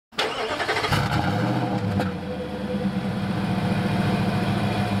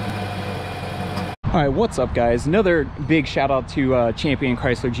All right, what's up, guys? Another big shout out to Champion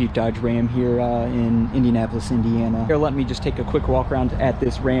Chrysler Jeep Dodge Ram here in Indianapolis, Indiana. Here, let me just take a quick walk around at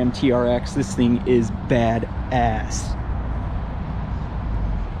this Ram TRX. This thing is badass.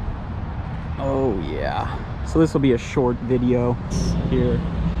 Oh yeah. So this will be a short video here.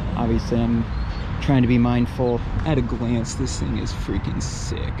 Obviously, I'm trying to be mindful. At a glance, this thing is freaking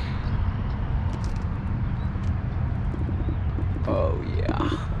sick. Oh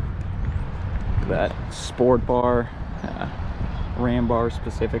yeah. That sport bar, ram bar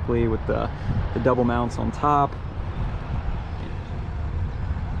specifically, with the double mounts on top.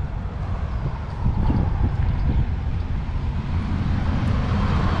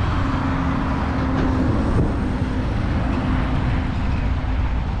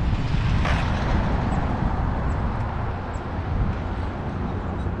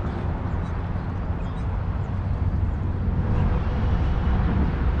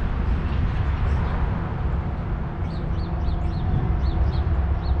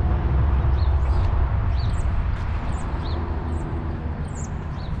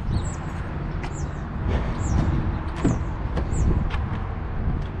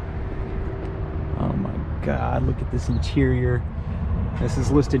 God, look at this interior. This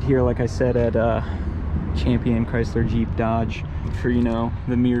is listed here, like I said, at Champion Chrysler Jeep Dodge for, you know,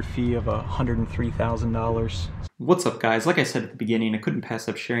 the mere fee of $103,000. What's up, guys? Like I said at the beginning, I couldn't pass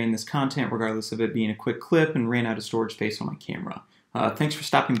up sharing this content regardless of it being a quick clip, and ran out of storage space on my camera. Thanks for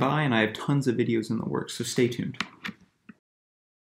stopping by, and I have tons of videos in the works, so stay tuned.